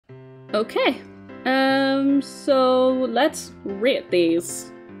Okay, so let's rate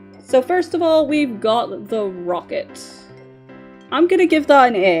these. So first of all, we've got the rocket. I'm gonna give that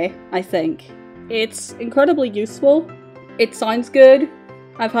an A, I think. It's incredibly useful. It sounds good.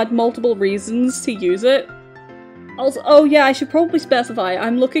 I've had multiple reasons to use it. Also, oh yeah, I should probably specify,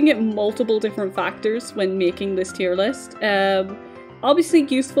 I'm looking at multiple different factors when making this tier list. Obviously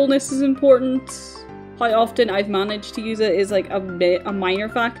usefulness is important. How often I've managed to use it is like a minor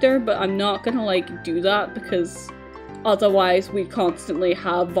factor, but I'm not gonna like do that because otherwise we constantly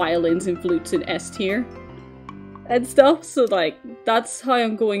have violins and flutes in S tier and stuff, so like that's how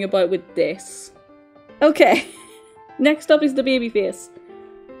I'm going about with this. Okay, next up is the baby face.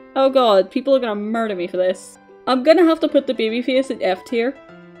 Oh god, people are gonna murder me for this. I'm gonna have to put the baby face in F tier.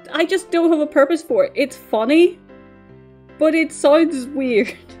 I just don't have a purpose for it. It's funny, but it sounds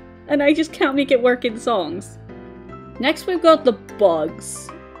weird, and I just can't make it work in songs. Next we've got the bugs.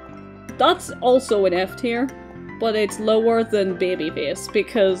 That's also an F tier, but it's lower than babyface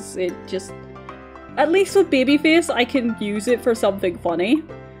because it just... At least with babyface I can use it for something funny.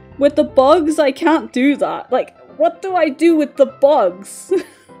 With the bugs I can't do that. Like, what do I do with the bugs?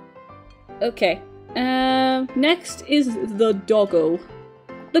 Okay. Next is the doggo.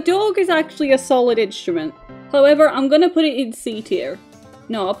 The dog is actually a solid instrument. However, I'm gonna put it in C tier.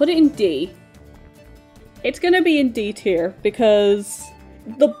 No, I'll put it in D. It's gonna be in D tier because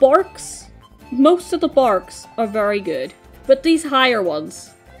the barks, most of the barks are very good. But these higher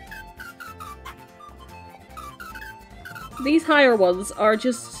ones are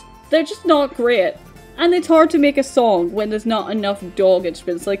just, they're just not great. And it's hard to make a song when there's not enough dog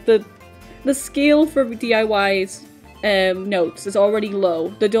instruments. Like the scale for DIY's notes is already low.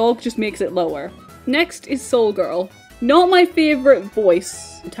 The dog just makes it lower. Next is Soul Girl. Not my favourite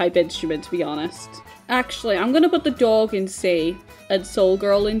voice type instrument, to be honest. Actually, I'm gonna put the dog in C and Soul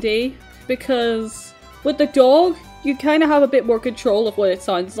Girl in D, because with the dog, you kind of have a bit more control of what it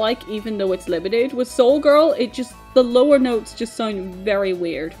sounds like, even though it's limited. With Soul Girl, the lower notes just sound very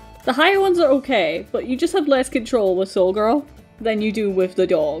weird. The higher ones are okay, but you just have less control with Soul Girl than you do with the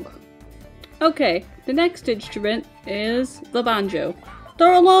dog. Okay, the next instrument is the banjo. There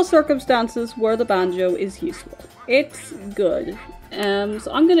are a lot of circumstances where the banjo is useful. It's good.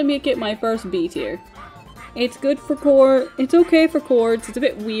 So I'm gonna make it my first B tier. It's good for it's okay for chords. It's a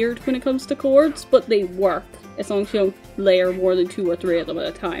bit weird when it comes to chords, but they work as long as you don't layer more than 2 or 3 of them at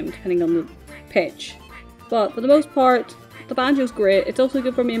a time, depending on the pitch. But for the most part, the banjo's great. It's also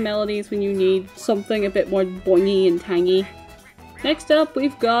good for main melodies when you need something a bit more boingy and tangy. Next up,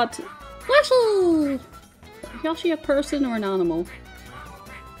 we've got Yoshi! Is Yoshi a person or an animal?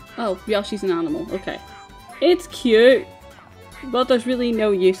 Oh, Yoshi's an animal. Okay. It's cute, but there's really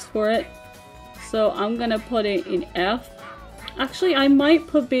no use for it. So I'm gonna put it in F. Actually, I might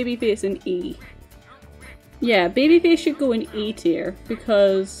put Babyface in E. Yeah, Babyface should go in E tier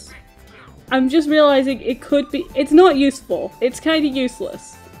because I'm just realizing it's not useful. It's kind of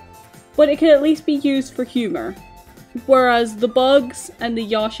useless. But it can at least be used for humor. Whereas the bugs and the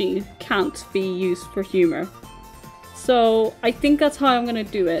Yoshi can't be used for humor. So I think that's how I'm gonna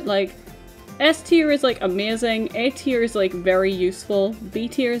do it. Like, S tier is like amazing, A tier is like very useful, B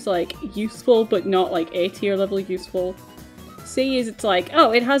tier is like useful but not like A tier level useful. C is it's like,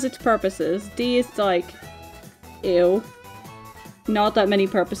 oh, it has its purposes. D is like, ew. Not that many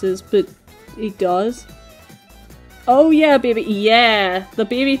purposes, but it does. Oh yeah, baby, yeah! The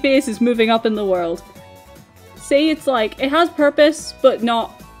baby face is moving up in the world. C, it's like, it has purpose, but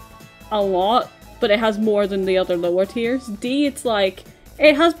not a lot, but it has more than the other lower tiers. D, it's like,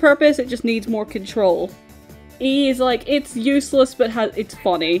 it has purpose, it just needs more control. E is like, it's useless but it's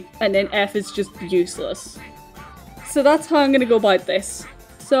funny. And then F is just useless. So that's how I'm gonna go about this.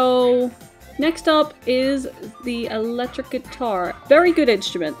 So, next up is the electric guitar. Very good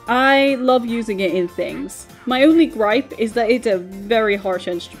instrument. I love using it in things. My only gripe is that it's a very harsh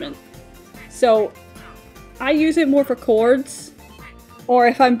instrument. So, I use it more for chords, or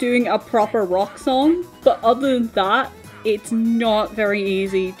if I'm doing a proper rock song, but other than that, it's not very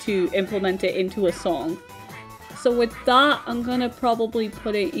easy to implement it into a song. So with that, I'm gonna probably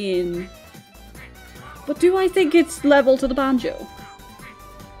put it in... But do I think it's level to the banjo?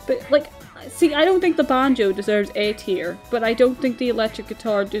 But like, see, I don't think the banjo deserves A tier, but I don't think the electric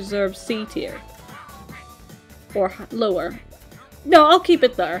guitar deserves C tier. Or lower. No, I'll keep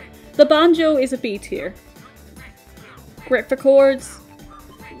it there. The banjo is a B tier. Great for chords.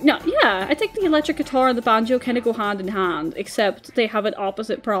 No, yeah, I think the electric guitar and the banjo kind of go hand in hand, except they have an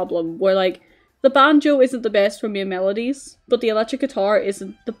opposite problem, where like, the banjo isn't the best for main melodies, but the electric guitar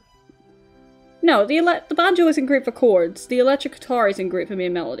isn't the... No, the banjo isn't great for chords, the electric guitar isn't great for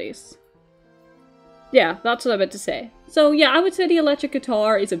main melodies. Yeah, that's what I meant to say. So yeah, I would say the electric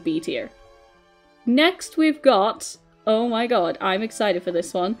guitar is a B tier. Next we've got, oh my god, I'm excited for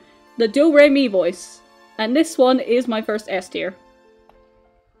this one, the do-re-mi voice. And this one is my first S tier.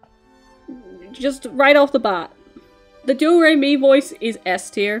 Just right off the bat. The do-re-mi voice is S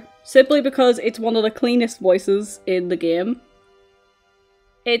tier, simply because it's one of the cleanest voices in the game.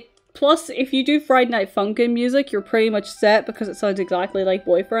 Plus, if you do Friday Night Funkin' music, you're pretty much set because it sounds exactly like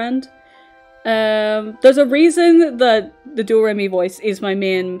Boyfriend. There's a reason that the do-re-mi voice is my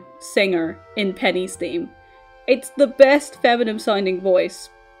main singer in Penny's theme. It's the best feminine sounding voice,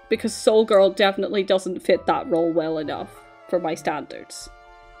 because Soul Girl definitely doesn't fit that role well enough for my standards.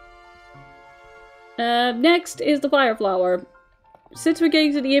 Next is the Fireflower. Since we're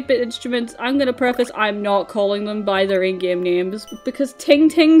getting to the 8-bit instruments, I'm gonna preface I'm not calling them by their in-game names, because Ting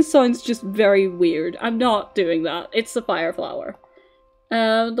Ting sounds just very weird. I'm not doing that. It's the Fireflower.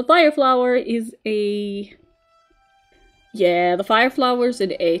 The Fireflower is a... Yeah, the Fireflower's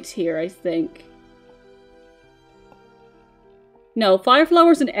an A tier, I think. No,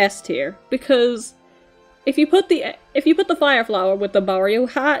 Fireflower's an S tier, because if you put the Fireflower with the Mario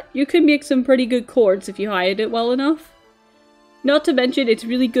hat, you can make some pretty good chords if you hide it well enough. Not to mention, it's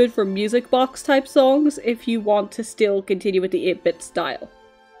really good for music box type songs if you want to still continue with the 8-bit style.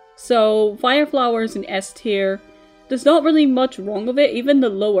 So, Fireflower's an S tier. There's not really much wrong with it, even the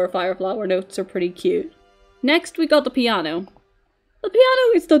lower Fireflower notes are pretty cute. Next, we got the piano. The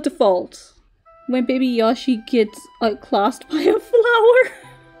piano is the default. When Baby Yoshi gets outclassed by a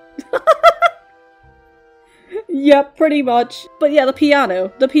flower. Yep, pretty much. But yeah, the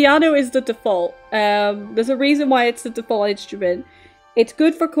piano. The piano is the default. There's a reason why it's the default instrument. It's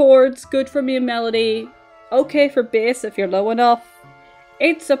good for chords, good for main melody, okay for bass if you're low enough.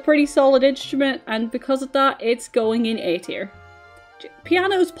 It's a pretty solid instrument, and because of that, it's going in A tier.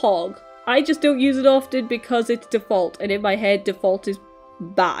 Piano's Pog. I just don't use it often because it's default, and in my head, default is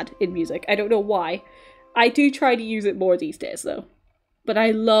bad in music. I don't know why. I do try to use it more these days, though. But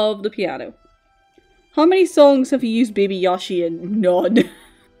I love the piano. How many songs have you used Baby Yoshi in? None.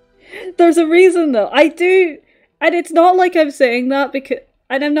 There's a reason though. I do, and it's not like I'm saying that because,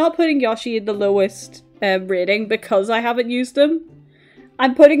 and I'm not putting Yoshi in the lowest rating because I haven't used him.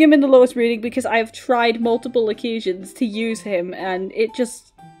 I'm putting him in the lowest rating because I've tried multiple occasions to use him and it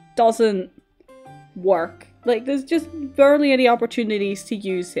just doesn't work. Like, there's just barely any opportunities to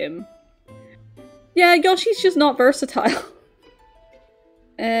use him. Yeah, Yoshi's just not versatile.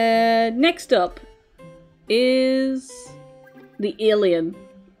 Next up is the alien.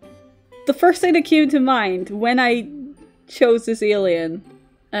 The first thing that came to mind when I chose this alien,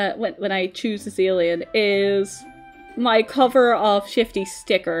 when I choose this alien, is my cover of Shifty's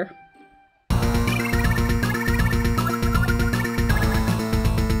sticker.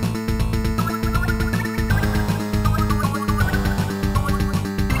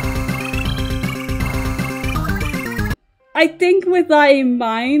 I think with that in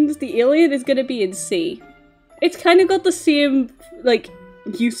mind, the alien is gonna be in C. It's kind of got the same, like,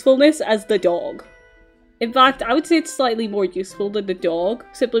 usefulness as the dog. In fact, I would say it's slightly more useful than the dog,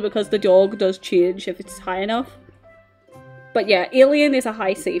 simply because the dog does change if it's high enough. But yeah, alien is a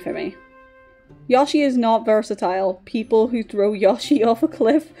high C for me. Yoshi is not versatile. People who throw Yoshi off a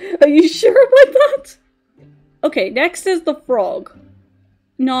cliff. Are you sure about that? Okay, next is the frog.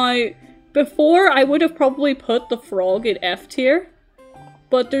 Now, before I would have probably put the frog in F tier.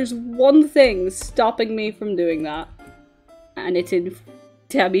 But there's one thing stopping me from doing that. And it's in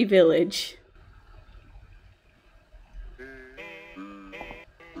Demi Village.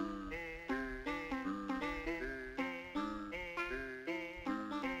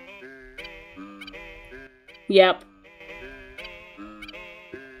 Yep.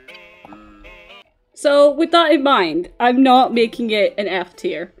 So, with that in mind, I'm not making it an F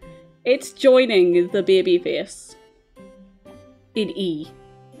tier. It's joining the babyface in E.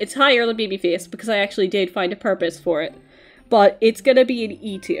 It's higher than babyface because I actually did find a purpose for it, but it's gonna be an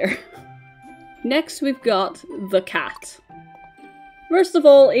E tier. Next we've got the cat. First of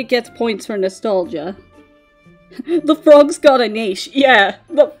all, it gets points for nostalgia. The frog's got a niche. Yeah,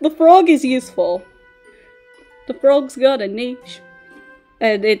 the frog is useful. The frog's got a niche.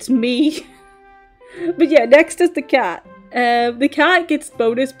 And it's me. But yeah, next is the cat. The cat gets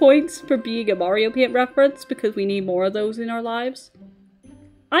bonus points for being a Mario Paint reference because we need more of those in our lives.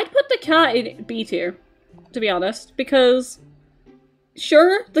 I'd put the cat in B tier, to be honest, because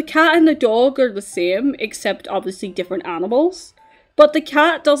sure, the cat and the dog are the same, except obviously different animals, but the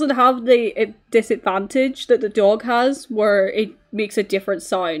cat doesn't have the disadvantage that the dog has, where it makes a different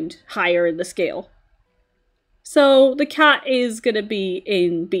sound higher in the scale. So the cat is gonna be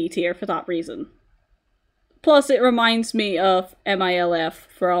in B tier for that reason. Plus, it reminds me of MILF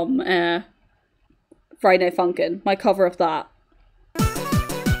from Friday Night Funkin', my cover of that.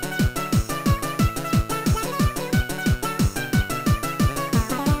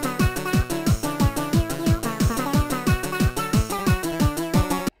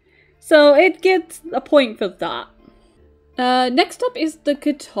 So it gets a point for that. Next up is the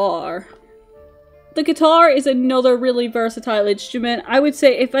guitar. The guitar is another really versatile instrument. I would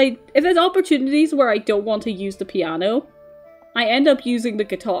say if there's opportunities where I don't want to use the piano, I end up using the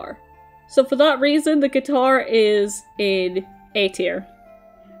guitar. So for that reason, the guitar is in A tier.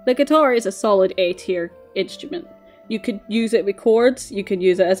 The guitar is a solid A tier instrument. You could use it with chords, you can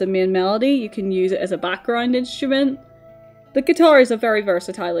use it as a main melody, you can use it as a background instrument. The guitar is a very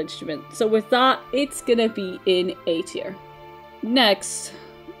versatile instrument, so with that, it's gonna be in A tier. Next.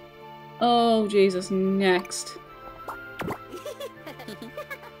 Oh, Jesus, next.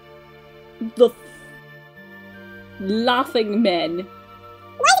 The laughing men.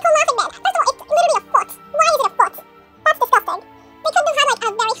 Why is it called laughing men? First of all, it's literally a foot. Why is it a foot? That's disgusting. They couldn't have had like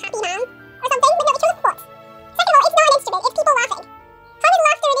a very happy man or something, but no, it's just a foot. Second of all, it's not an instrument, it's people laughing. How is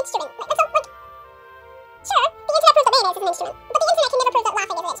laughter an instrument? Like, that's not, like... Sure, the internet proves that mayonnaise is an instrument, but the internet can never prove that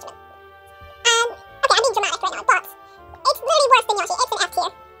laughing is an instrument. Okay, I'm being dramatic right now, but it's literally worse than Yoshi. It's an F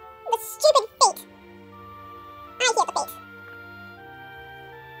tier. The stupid feet. I hate the feet.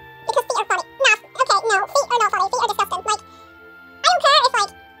 Because feet are funny. No, okay, no, feet are not funny. Feet are disgusting. Like, I don't care if,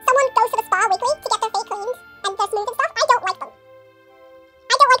 like, someone goes to the spa weekly to get their feet cleaned and they're smooth and stuff. I don't like them.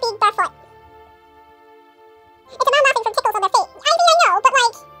 I don't like being barefoot. It's a man laughing from tickles on their feet. I know, but,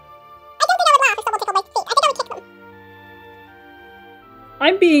 like, I don't think I would laugh if someone tickled my feet. I think I would kick them.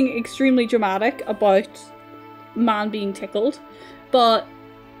 I'm being extremely dramatic about man being tickled, but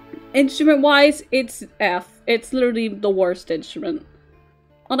instrument-wise, it's F. It's literally the worst instrument.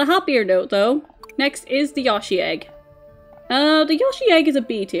 On a happier note, though, next is the Yoshi egg. The Yoshi egg is a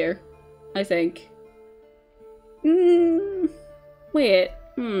B tier, I think. Wait.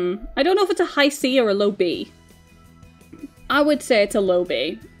 I don't know if it's a high C or a low B. I would say it's a low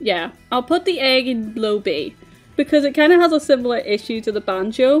B. Yeah, I'll put the egg in low B, because it kind of has a similar issue to the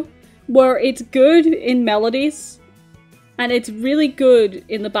banjo, where it's good in melodies, and it's really good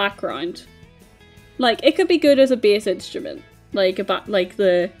in the background. Like, it could be good as a bass instrument, like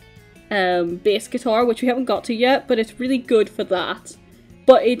the bass guitar, which we haven't got to yet, but it's really good for that.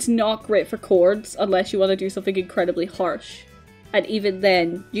 But it's not great for chords unless you want to do something incredibly harsh. And even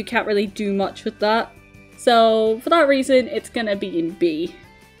then, you can't really do much with that. So, for that reason, it's gonna be in B.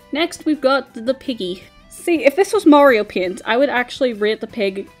 Next, we've got the piggy. See, if this was Mario Paint, I would actually rate the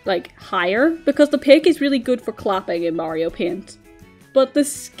pig, like, higher, because the pig is really good for clapping in Mario Paint. But the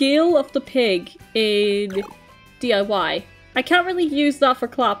scale of the pig in DIY, I can't really use that for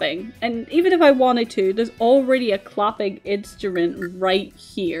clapping, and even if I wanted to, there's already a clapping instrument right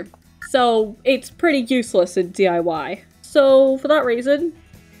here. So, it's pretty useless in DIY. So, for that reason...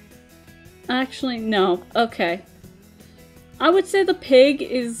 Actually, no. Okay. I would say the pig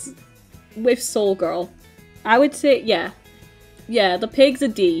is with Soul Girl. I would say, yeah. Yeah, the pig's a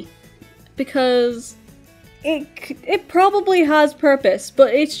D. Because it probably has purpose,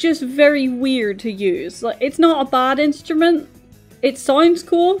 but it's just very weird to use. Like, it's not a bad instrument. It sounds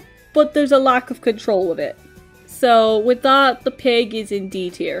cool, but there's a lack of control with it. So, with that, the pig is in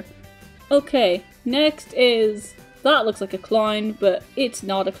D tier. Okay, next is... That looks like a clown, but it's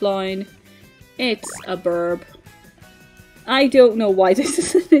not a clown. It's a burb. I don't know why this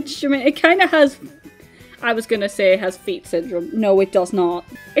is an instrument. It kind of has... I was gonna say it has feet syndrome. No, it does not.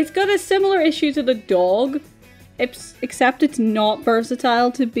 It's got a similar issue to the dog, except it's not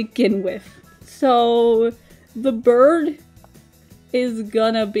versatile to begin with. So, the bird is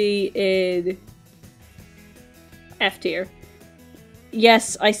gonna be in F tier.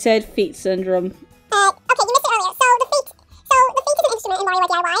 Yes, I said feet syndrome. Okay, you missed it earlier. So the feet is an instrument in Warioware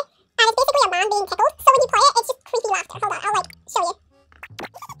DIY, and it's basically a man being tickled. So when you play it, it's just creepy laughter. Hold on, I'll like show you.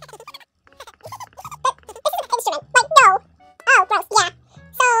 But this is an instrument. Like, no. Oh, gross. Yeah.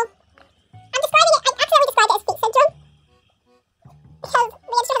 So I'm describing it. I accidentally described it as feet syndrome because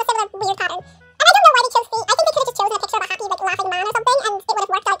the instrument has a similar weird pattern. And I don't know why they chose feet. I think they could have just chosen a picture of a happy, like, laughing man or something, and it would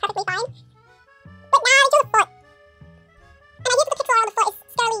have worked out perfectly fine. But nah, they chose a foot. And I guess the pixel art on the foot is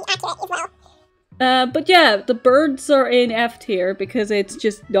fairly accurate as well. But yeah, the birds are in F tier because it's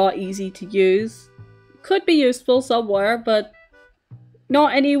just not easy to use. Could be useful somewhere, but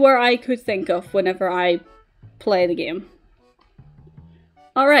not anywhere I could think of whenever I play the game.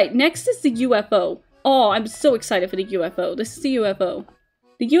 Alright, next is the UFO. Oh, I'm so excited for the UFO. This is the UFO.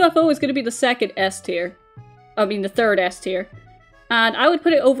 The UFO is going to be the second S tier. I mean, the third S tier. And I would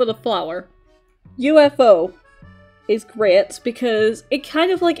put it over the flower. UFO is great because it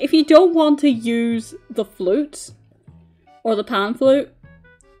kind of like, if you don't want to use the flute or the pan flute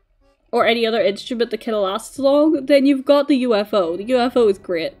or any other instrument that can last long, then you've got the UFO. The UFO is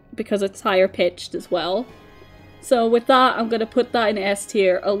great because it's higher pitched as well. So with that, I'm going to put that in S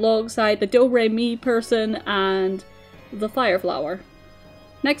tier alongside the do-re-mi person and the fire flower.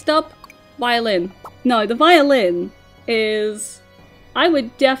 Next up, violin. Now, the violin is... I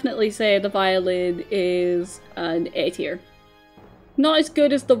would definitely say the violin is an A tier. Not as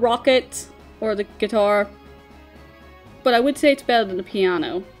good as the rocket or the guitar, but I would say it's better than the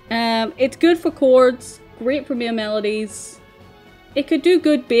piano. It's good for chords, great for mere melodies. It could do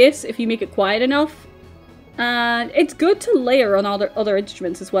good bass if you make it quiet enough. And it's good to layer on other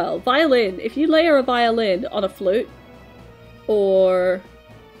instruments as well. Violin, if you layer a violin on a flute, or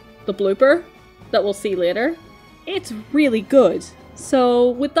the blooper that we'll see later, it's really good. So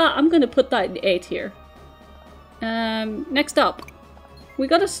with that, I'm going to put that in A tier. Next up, we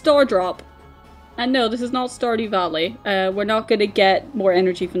got a star drop. And no, this is not Stardew Valley. We're not going to get more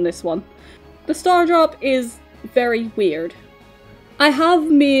energy from this one. The star drop is very weird. I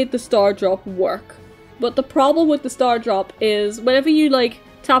have made the star drop work. But the problem with the star drop is whenever you like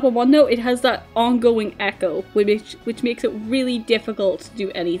tap on one note, it has that ongoing echo, which makes it really difficult to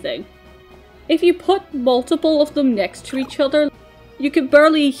do anything. If you put multiple of them next to each other, you can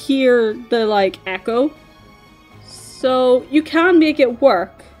barely hear the like echo. So you can make it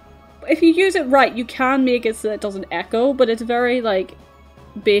work. If you use it right, you can make it so that it doesn't echo, but it's very like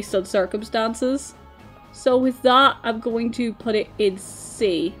based on circumstances. So with that, I'm going to put it in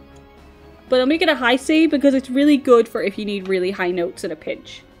C. But I'll make it a high C because it's really good for if you need really high notes in a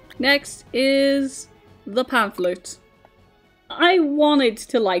pinch. Next is the pan flute. I wanted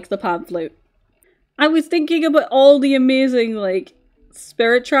to like the pan flute. I was thinking about all the amazing like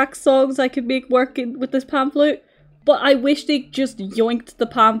Spirit Tracks songs I could make work with this pan flute, but I wish they just yoinked the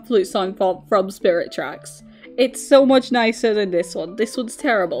pan flute sound from Spirit Tracks. It's so much nicer than this one. This one's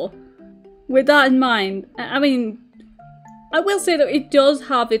terrible. With that in mind, I mean, I will say that it does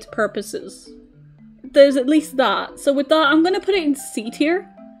have its purposes. There's at least that. So with that, I'm going to put it in C tier,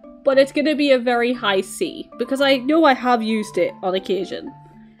 but it's going to be a very high C, because I know I have used it on occasion,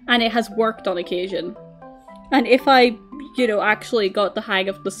 and it has worked on occasion. And if I, you know, actually got the hang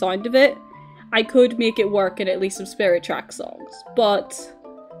of the sound of it, I could make it work in at least some Spirit Track songs. But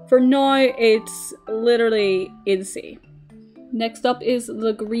for now, it's literally in C. Next up is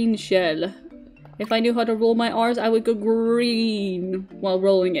the green shell. If I knew how to roll my R's, I would go green while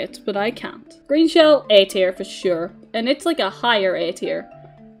rolling it, but I can't. Green shell, A tier for sure. And it's like a higher A tier.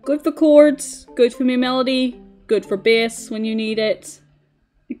 Good for chords, good for melody, good for bass when you need it.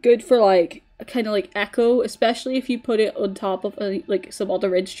 Good for like, a kind of like echo, especially if you put it on top of like some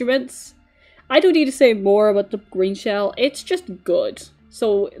other instruments. I don't need to say more about the green shell, it's just good.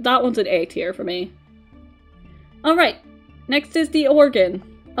 So that one's an A tier for me. Alright, next is the organ.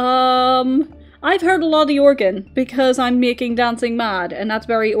 I've heard a lot of the organ because I'm making Dancing Mad, and that's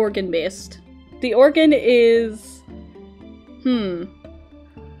very organ based. The organ is...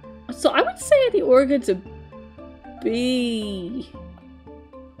 So I would say the organ's a B.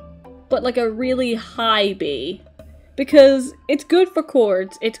 But like a really high B. Because it's good for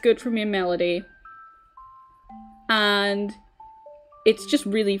chords, it's good for me melody. And it's just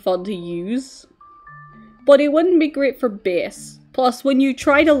really fun to use. But it wouldn't be great for bass. Plus, when you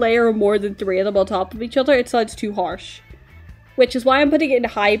try to layer more than 3 of them on top of each other, it sounds too harsh. Which is why I'm putting it in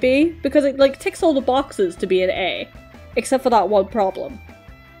high B, because it like ticks all the boxes to be an A. Except for that one problem.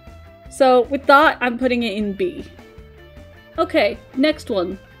 So, with that, I'm putting it in B. Okay, next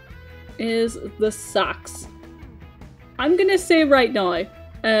one is the sax. I'm gonna say right now,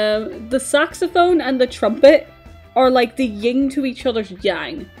 the saxophone and the trumpet are like the yin to each other's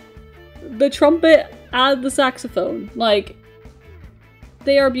yang. The trumpet and the saxophone, like...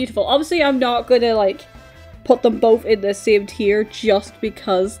 they are beautiful. Obviously, I'm not gonna, like, put them both in the same tier just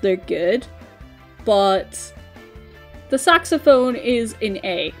because they're good. But the saxophone is an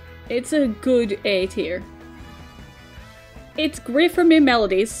A. It's a good A tier. It's great for main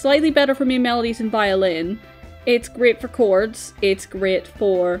melodies, slightly better for main melodies than violin. It's great for chords. It's great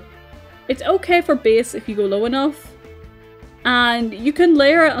for... it's okay for bass if you go low enough. And you can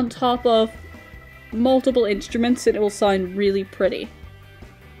layer it on top of multiple instruments and it will sound really pretty.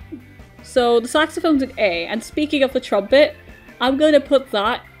 So the saxophone's an A, and speaking of the trumpet, I'm going to put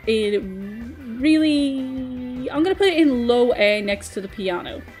that in really... I'm going to put it in low A next to the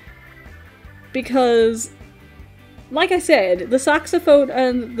piano. Because, like I said, the saxophone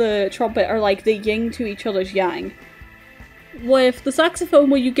and the trumpet are like the yin to each other's yang. with the saxophone,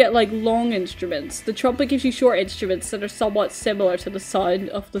 where you get like long instruments, the trumpet gives you short instruments that are somewhat similar to the sound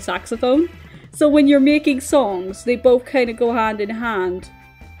of the saxophone. So when you're making songs, they both kind of go hand in hand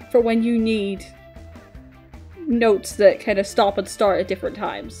for when you need notes that kind of stop and start at different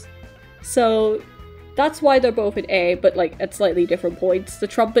times. So that's why they're both in A, but like at slightly different points. The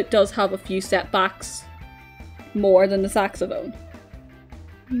trumpet does have a few setbacks more than the saxophone.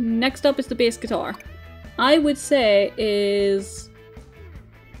 Next up is the bass guitar. I would say it's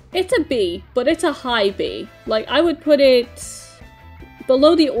a B, but it's a high B. Like, I would put it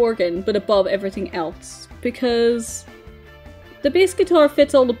below the organ, but above everything else, because the bass guitar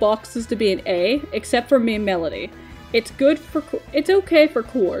fits all the boxes to be an A, except for main melody. It's okay for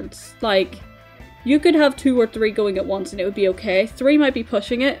chords. Like, you could have 2 or 3 going at once and it would be okay. 3 might be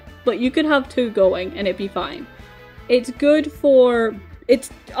pushing it, but you could have 2 going and it'd be fine. It's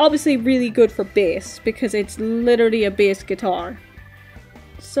obviously really good for bass, because it's literally a bass guitar.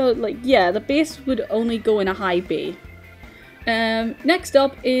 So, like, yeah, the bass would only go in a high B. Next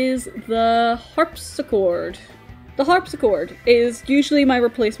up is the harpsichord. The harpsichord is usually my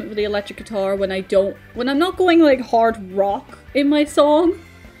replacement for the electric guitar when I'm not going like hard rock in my song,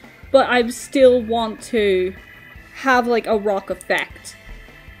 but I still want to have like a rock effect.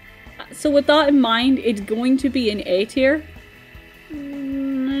 So with that in mind, it's going to be an A tier.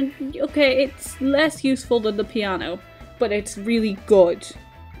 Okay, it's less useful than the piano, but it's really good.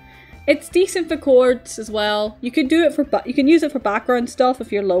 It's decent for chords as well. You can use it for background stuff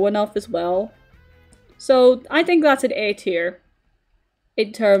if you're low enough as well. So I think that's an A tier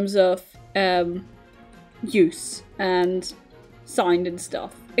in terms of use and sound and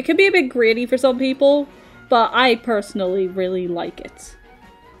stuff. It can be a bit grainy for some people, but I personally really like it.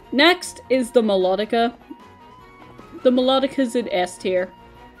 Next is the melodica. The melodica's in S tier.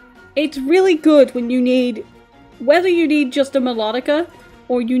 It's really good when whether you need just a melodica,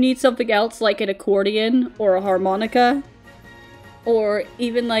 or you need something else like an accordion or a harmonica, or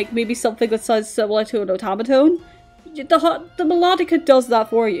even like maybe something that sounds similar to an automaton. The melodica does that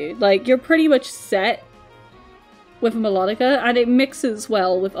for you. Like, you're pretty much set with a melodica, and it mixes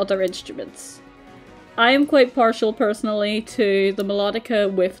well with other instruments. I am quite partial personally to the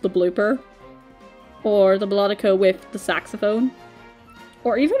melodica with the blooper, or the melodica with the saxophone,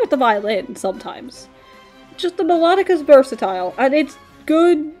 or even with the violin sometimes. Just the melodica's versatile, and it's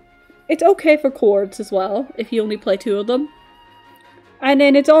good. It's okay for chords as well, if you only play 2 of them. And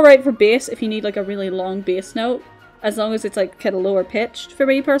then it's alright for bass if you need like a really long bass note, as long as it's like kind of lower pitched for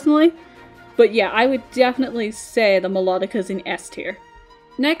me personally. But yeah, I would definitely say the melodica's in S tier.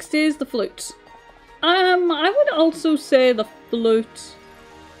 Next is the flute. I would also say the flute.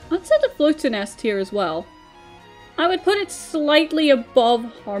 I'd say the flute's in S tier as well. I would put it slightly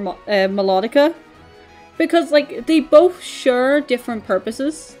above melodica, because like they both share different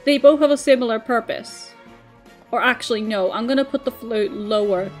purposes. They both have a similar purpose. Or actually no, I'm gonna put the flute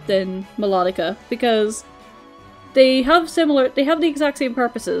lower than melodica, because they have the exact same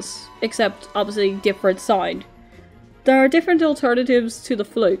purposes, except obviously different sound. There are different alternatives to the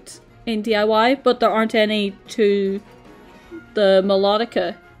flute in DIY, but there aren't any to the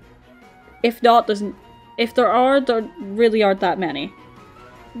melodica. If there are, there really aren't that many.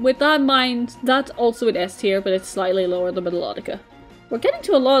 With that in mind, that's also an S tier, but it's slightly lower than melodica. We're getting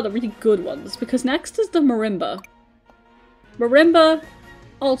to a lot of the really good ones, because next is the marimba. Marimba,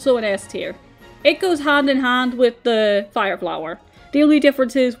 also an S tier. It goes hand in hand with the fireflower. The only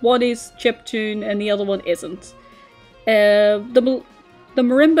difference is one is chiptune and the other one isn't. The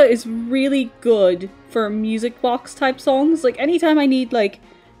marimba is really good for music box type songs. Like, anytime I need like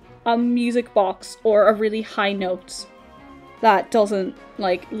a music box or a really high note that doesn't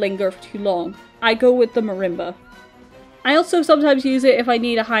like linger for too long, I go with the marimba. I also sometimes use it if I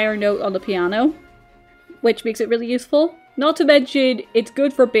need a higher note on the piano, which makes it really useful. Not to mention, it's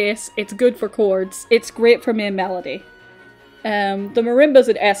good for bass, it's good for chords, it's great for main melody. The marimba's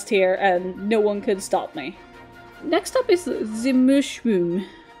an S tier and no one can stop me. Next up is the mushroom.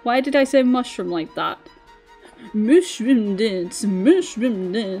 Why did I say mushroom like that? Mushroom dance,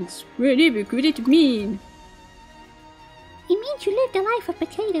 whatever could it mean? It means you live the life of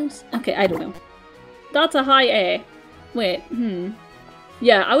potatoes. Okay, I don't know. That's a high A. Wait,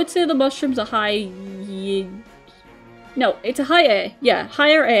 Yeah, I would say the mushroom's a high... No, it's a high A. Yeah,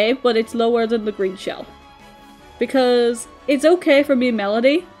 higher A, but it's lower than the green shell. Because it's okay for main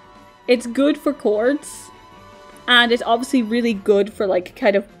melody, it's good for chords, and it's obviously really good for like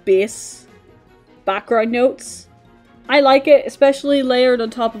kind of bass background notes. I like it, especially layered on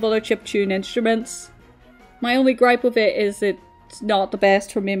top of other chiptune instruments. My only gripe with it is it it's not the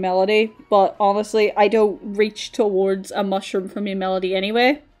best for main melody, but honestly, I don't reach towards a mushroom for main melody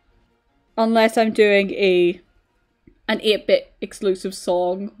anyway. Unless I'm doing an 8-bit exclusive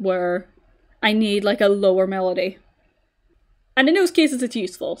song where I need like a lower melody. And in those cases it's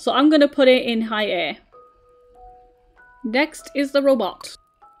useful, so I'm gonna put it in high A. Next is the robot.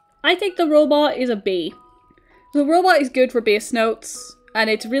 I think the robot is a B. The robot is good for bass notes, and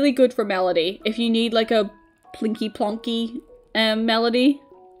it's really good for melody. If you need like a plinky plonky melody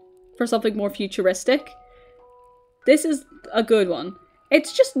for something more futuristic, this is a good one.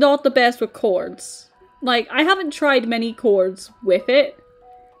 It's just not the best with chords. Like, I haven't tried many chords with it,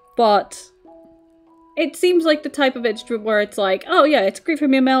 but it seems like the type of instrument where it's like, oh yeah, it's great for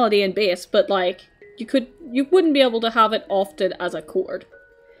me melody and bass, but like, you wouldn't be able to have it often as a chord.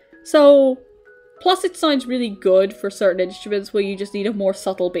 So, plus it sounds really good for certain instruments where you just need a more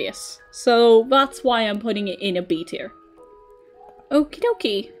subtle bass. So that's why I'm putting it in a B tier. Okie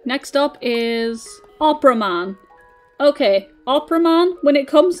dokie. Next up is Opera Man. Okay, Opera Man, when it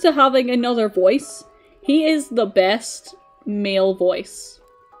comes to having another voice, he is the best male voice,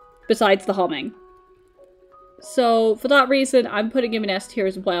 besides the humming. So for that reason, I'm putting him in S tier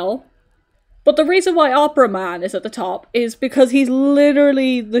as well. But the reason why Opera Man is at the top is because he's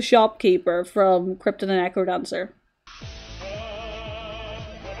literally the shopkeeper from Crypt of the Necrodancer.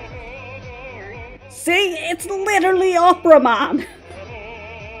 See? It's literally Opera Man!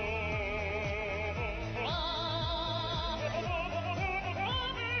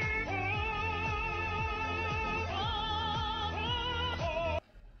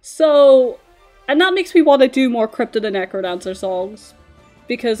 So, and that makes me want to do more Crypt of the Necrodancer songs.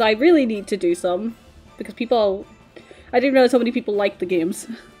 Because I really need to do some. Because I didn't realize how many people like the games.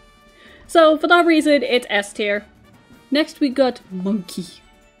 So, for that reason, it's S tier. Next we got Monkey.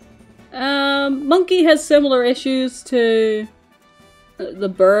 Monkey has similar issues to the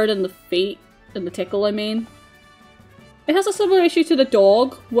bird and the feet, and the tickle, I mean. It has a similar issue to the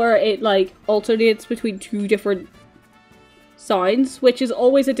dog, where it, like, alternates between two different sounds, which is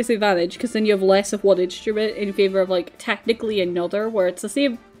always a disadvantage, because then you have less of one instrument in favor of, like, technically another, where it's the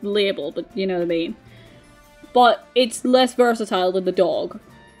same label, but you know what I mean. But it's less versatile than the dog.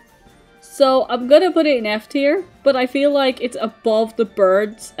 So I'm gonna put it in F tier, but I feel like it's above the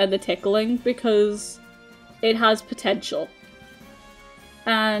birds and the tickling because it has potential.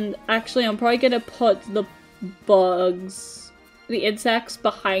 And actually I'm probably gonna put the bugs, the insects,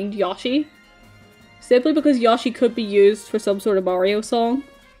 behind Yoshi. Simply because Yoshi could be used for some sort of Mario song.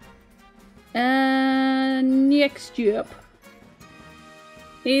 And next up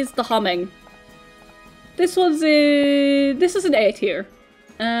is the humming. This is an A tier.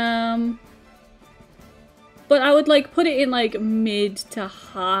 But I would like put it in like mid to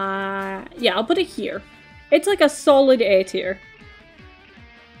high. Yeah, I'll put it here. It's like a solid A tier.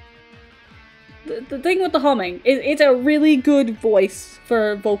 The thing with the humming is it's a really good voice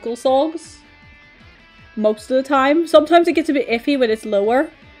for vocal songs. Most of the time. Sometimes it gets a bit iffy when it's lower,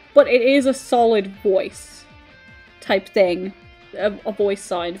 but it is a solid voice type thing. A voice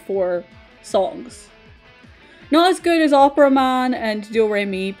sound for songs. Not as good as Opera Man and Do Re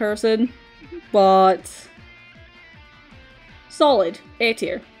Mi Person, but solid. A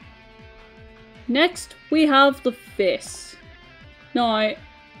tier. Next, we have the fist. Now,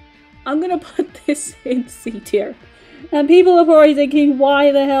 I'm gonna put this in C tier. And people are probably thinking,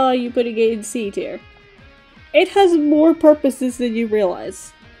 why the hell are you putting it in C tier? It has more purposes than you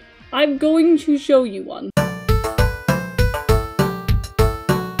realize. I'm going to show you one.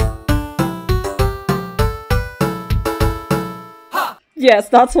 Ha! Yes,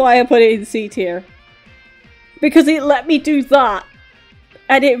 that's why I put it in C tier. Because it let me do that.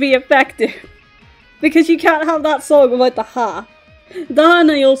 And it be effective. Because you can't have that song without the ha. That,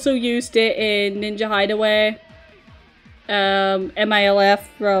 and I also used it in Ninja Hideaway. MILF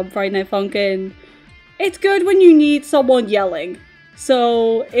from Friday Night Funkin'. It's good when you need someone yelling.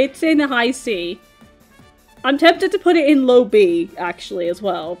 So, it's in a high C. I'm tempted to put it in low B, actually, as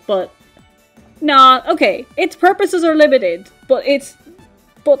well. But, nah, okay. Its purposes are limited. But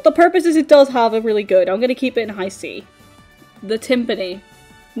the purposes it does have are really good. I'm gonna keep it in high C. The timpani.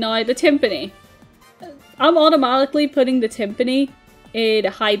 Now, the timpani. I'm automatically putting the timpani in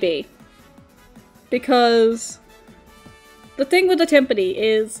high B. Because the thing with the timpani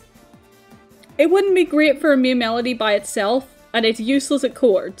is it wouldn't be great for a main melody by itself, and it's useless at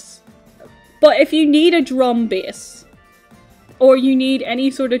chords. But if you need a drum bass, or you need any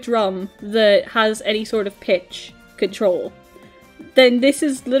sort of drum that has any sort of pitch control, then this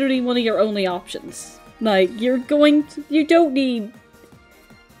is literally one of your only options. Like, you don't need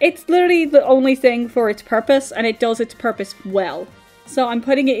It's literally the only thing for its purpose, and it does its purpose well. So I'm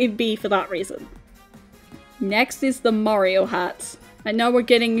putting it in B for that reason. Next is the Mario hat. And now we're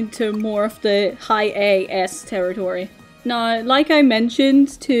getting into more of the high AS territory. Now, like I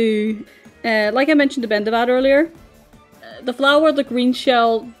mentioned to Bendavat earlier, the flower, the green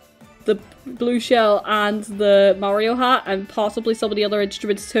shell, the blue shell, and the Mario hat, and possibly some of the other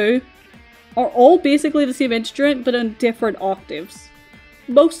instruments too, are all basically the same instrument, but in different octaves.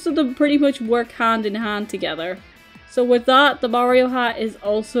 Most of them pretty much work hand in hand together. So with that, the Mario hat is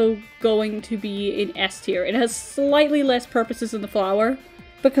also going to be in S tier. It has slightly less purposes than the flower,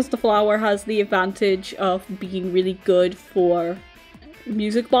 because the flower has the advantage of being really good for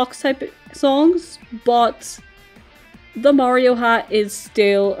music box type songs, but the Mario hat is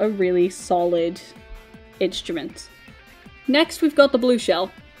still a really solid instrument. Next, we've got the blue shell.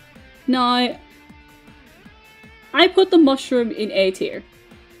 Now, I put the mushroom in A tier,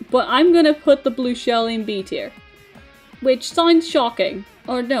 but I'm gonna put the blue shell in B tier. Which sounds shocking.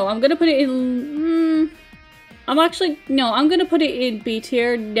 Or no, I'm gonna put it in... I'm gonna put it in B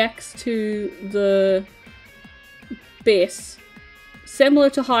tier next to the bass.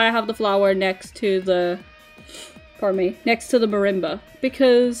 Similar to how I have the flower next to the... next to the marimba.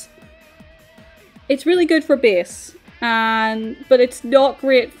 Because it's really good for bass. But it's not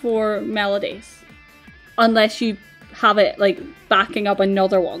great for melodies. Unless you have it, like, backing up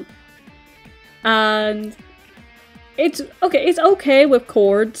another one. And... It's okay with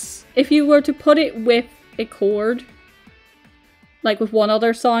chords. If you were to put it with a chord, like with one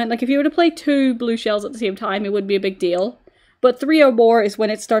other sound, like if you were to play 2 blue shells at the same time, it wouldn't be a big deal. But 3 or more is when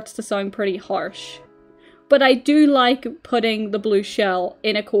it starts to sound pretty harsh. But I do like putting the blue shell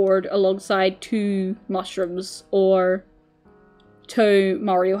in a chord alongside 2 mushrooms or 2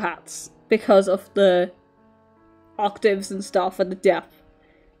 Mario hats because of the octaves and stuff and the depth,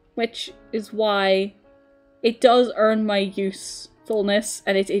 which is why it does earn my usefulness,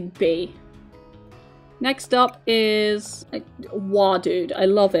 and it's in B. Next up is Wadude. I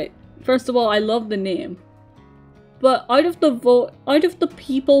love it. First of all, I love the name. But out of the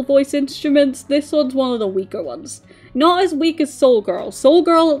people voice instruments, this one's one of the weaker ones. Not as weak as Soul Girl. Soul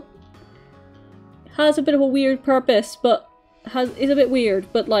Girl has a bit of a weird purpose, but is a bit weird.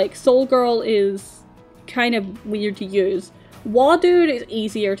 But like Soul Girl is kind of weird to use. Wadude is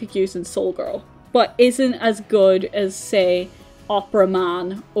easier to use than Soul Girl, but isn't as good as, say, Opera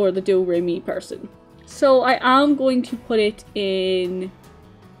Man or the Do Re Mi person. So I am going to put it in...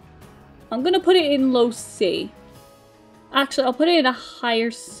 I'm going to put it in low C. Actually, I'll put it in a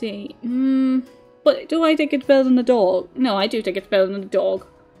higher C. But do I think it's better than the dog? No, I do think it's better than the dog.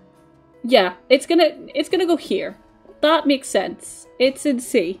 Yeah, it's gonna go here. That makes sense. It's in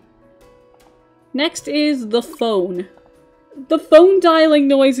C. Next is the phone. The phone dialing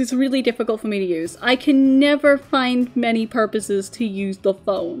noise is really difficult for me to use. I can never find many purposes to use the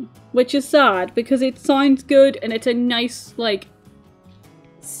phone, which is sad because it sounds good and it's a nice, like,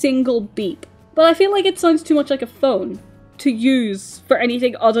 single beep. But I feel like it sounds too much like a phone to use for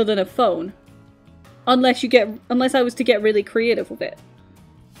anything other than a phone. Unless I was to get really creative with it.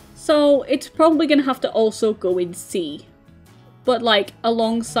 So it's probably gonna have to also go in C. But like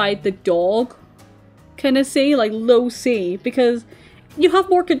alongside the dog kind of C, like low C, because you have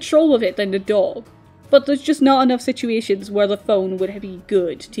more control of it than the dog. But there's just not enough situations where the phone would be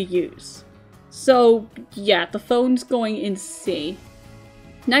good to use. So yeah, the phone's going in C.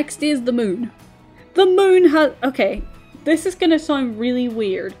 Next is the moon. The moon has... okay, this is gonna sound really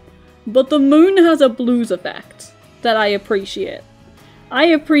weird, but the moon has a blues effect that I appreciate. I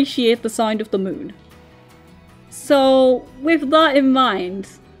appreciate the sound of the moon. So, with that in mind...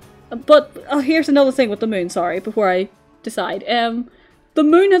 but, here's another thing with the moon, sorry, before I decide. The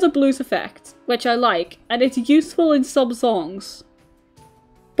moon has a blues effect, which I like, and it's useful in some songs.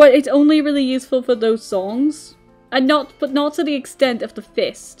 But it's only really useful for those songs, and not to the extent of the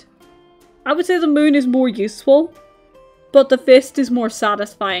fist. I would say the moon is more useful, but the fist is more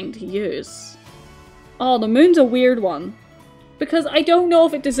satisfying to use. Oh, the moon's a weird one. Because I don't know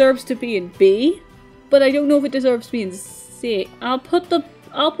if it deserves to be in B, but I don't know if it deserves to be in C. I'll put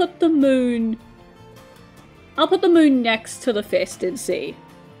the moon next to the fist in C.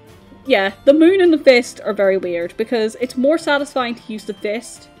 Yeah, the moon and the fist are very weird because it's more satisfying to use the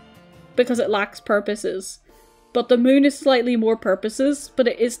fist because it lacks purposes. But the moon is slightly more purposes, but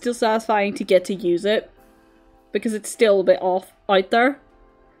it is still satisfying to get to use it because it's still a bit off out there.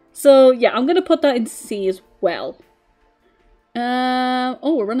 So yeah, I'm gonna put that in C as well.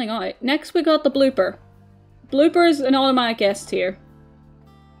 Oh, we're running out. Next we got the blooper. Blooper is an automatic S tier.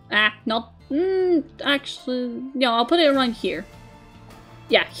 Actually, no, I'll put it around here.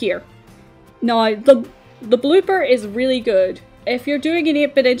 Yeah, here. Now, the blooper is really good. If you're doing an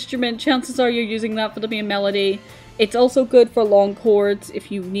 8-bit instrument, chances are you're using that for the main melody. It's also good for long chords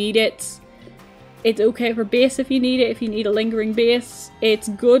if you need it. It's okay for bass if you need it, if you need a lingering bass. It's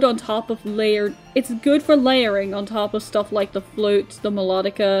good on top of it's good for layering on top of stuff like the flute, the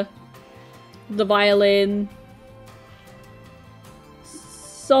melodica, the violin.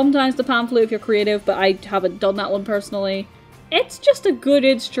 Sometimes the pan flute if you're creative, but I haven't done that one personally. It's just a good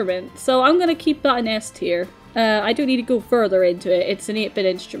instrument, so I'm gonna keep that in S tier. I don't need to go further into it. It's an 8-bit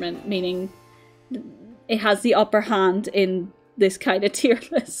instrument, meaning it has the upper hand in this kind of tier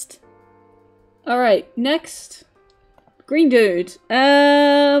list. Alright, next. Green Dude.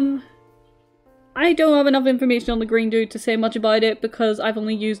 I don't have enough information on the Green Dude to say much about it because I've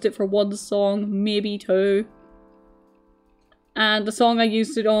only used it for one song, maybe two. And the song I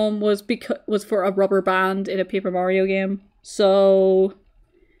used it on was for a rubber band in a Paper Mario game. So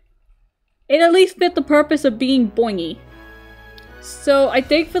it at least fit the purpose of being boingy. So I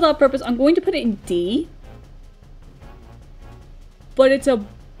think for that purpose I'm going to put it in D. But it's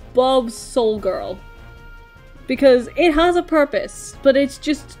above Soul Girl. Because it has a purpose, but it's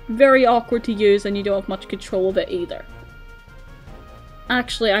just very awkward to use and you don't have much control of it either.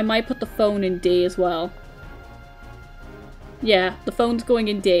 Actually, I might put the phone in D as well. Yeah, the phone's going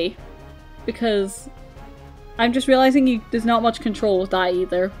in D. Because I'm just realizing there's not much control with that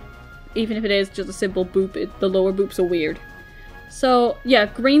either. Even if it is just a simple boop, the lower boops are weird. So, yeah,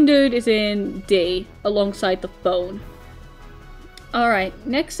 Green Dude is in D, alongside the phone. Alright,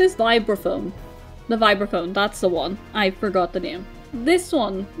 next is Vibraphone. The Vibraphone, that's the one. I forgot the name. This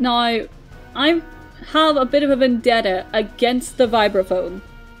one, now, I have a bit of a vendetta against the Vibraphone.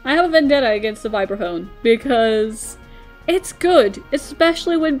 I have a vendetta against the Vibraphone because it's good,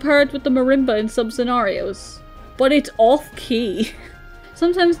 especially when paired with the marimba in some scenarios. But it's off-key.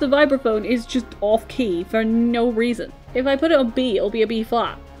 Sometimes the Vibraphone is just off-key for no reason. If I put it on B, it'll be a B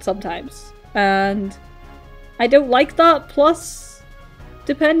flat sometimes. And I don't like that, plus,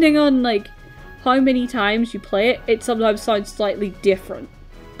 depending on like how many times you play it, it sometimes sounds slightly different.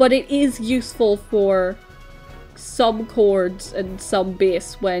 But it is useful for some chords and some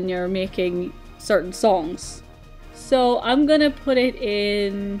bass when you're making certain songs. So I'm gonna put it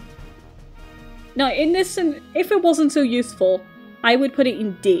in... Now in this, if it wasn't so useful, I would put it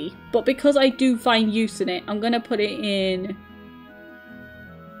in D. But because I do find use in it, I'm gonna put it in...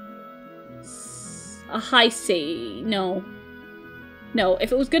 a high C. No. No,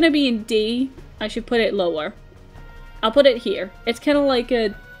 if it was gonna be in D, I should put it lower. I'll put it here. It's kind of like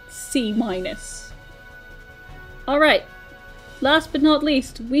a C minus. Alright. Last but not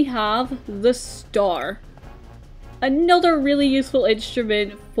least, we have the star. Another really useful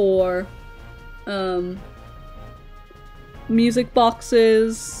instrument for music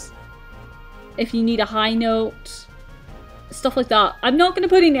boxes, if you need a high note, stuff like that. I'm not going to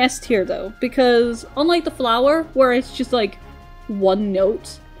put in S tier though, because unlike the flower, where it's just like one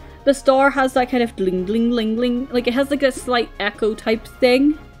note, the star has that kind of bling bling bling bling, like it has like a slight echo type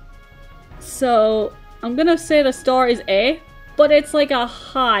thing. So I'm gonna say the star is A, but it's like a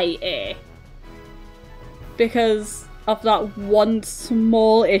high A. Because of that one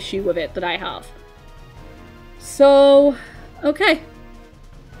small issue with it that I have. So, okay.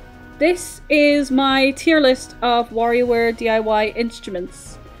 This is my tier list of Warioware DIY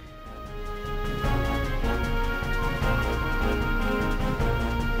instruments.